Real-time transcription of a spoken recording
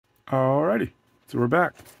Alrighty, so we're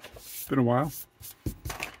back. It's been a while.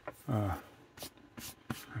 I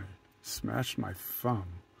smashed my thumb.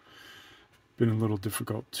 Been a little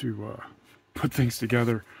difficult to put things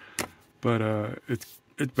together, but it's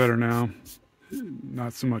better now.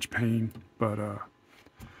 Not so much pain, but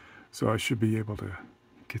so I should be able to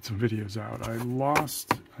get some videos out.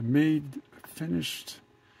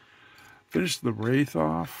 Finished the Wraith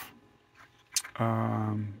off.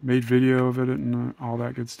 Made video of it and all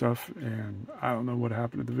that good stuff, and I don't know what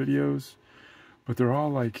happened to the videos, but they're all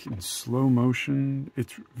like in slow motion.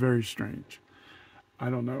 It's very strange. I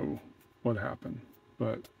don't know what happened,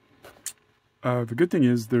 but the good thing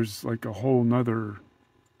is there's like a whole nother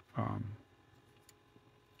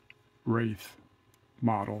Wraith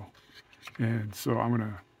model, and so I'm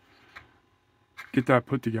gonna get that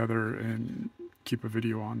put together and keep a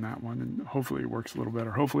video on that one, and hopefully it works a little better.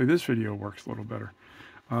 Hopefully this video works a little better.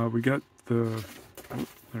 We got there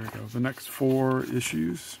we go, the next 4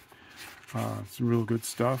 issues. Some real good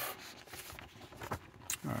stuff.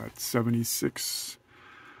 It's 76,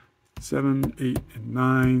 7, 8, and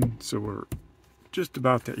 9, so we're just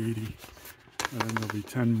about to 80, and then there'll be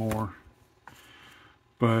 10 more.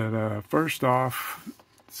 But first off,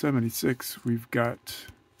 76, we've got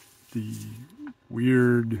the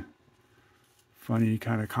weird, funny,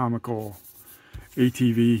 kind of comical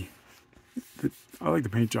ATV. I like the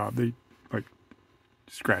paint job. They like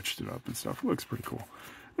scratched it up and stuff. It looks pretty cool.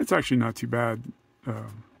 It's actually not too bad. I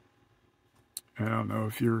don't know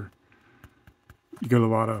if you got a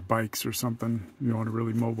lot of bikes or something, you want a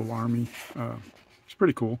really mobile army. It's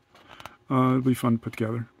pretty cool. It'll be fun to put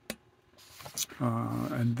together.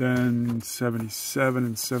 And then 77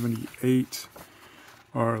 and 78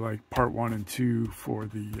 are like part 1 and 2 for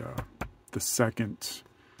the second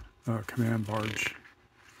command barge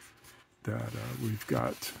that we've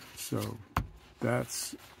got. So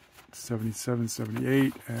that's 77,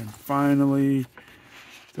 78, and finally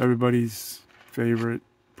everybody's favorite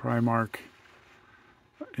Primarch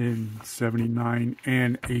in 79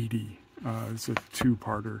 and 80. It's a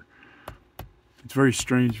 2-parter. It's very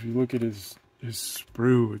strange if you look at his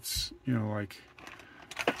sprue. It's, you know, like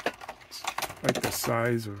the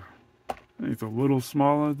size of, I think it's a little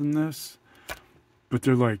smaller than this, but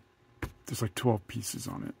there's like 12 pieces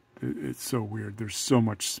on it. It's so weird. There's so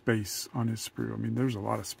much space on his sprue. I mean, there's a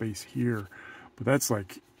lot of space here, but that's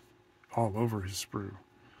like all over his sprue.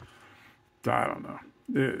 I don't know.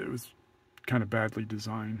 It was kind of badly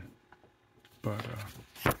designed, but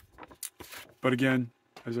again,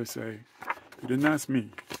 as I say, you didn't ask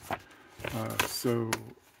me.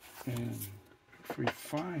 And if we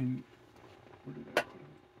find, where did I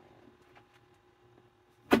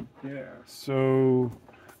put it? Yeah, so,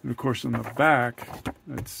 and of course on the back,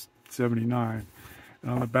 that's 79.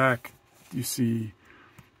 And on the back, you see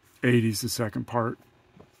 80's the second part.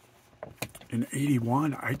 In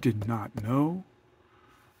 81, I did not know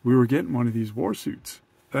we were getting one of these war suits.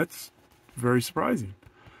 That's very surprising.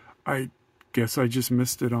 I guess I just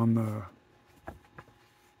missed it on the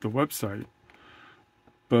website.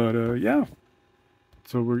 But yeah,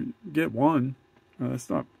 so we get one. That's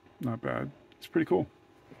not bad. It's pretty cool.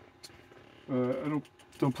 I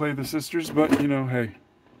don't play the sisters, but you know, hey,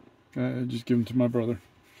 I just give them to my brother.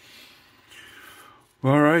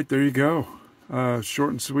 All right, there you go. Short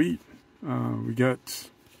and sweet. We got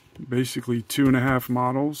basically 2.5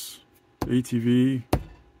 models, ATV, the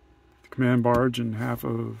command barge, and half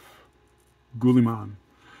of Guliman.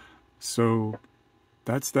 So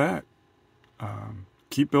that's that.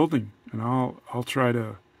 Keep building, and I'll try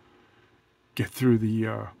to get through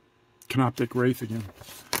the Canoptic Wraith again.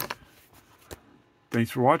 Thanks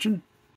for watching.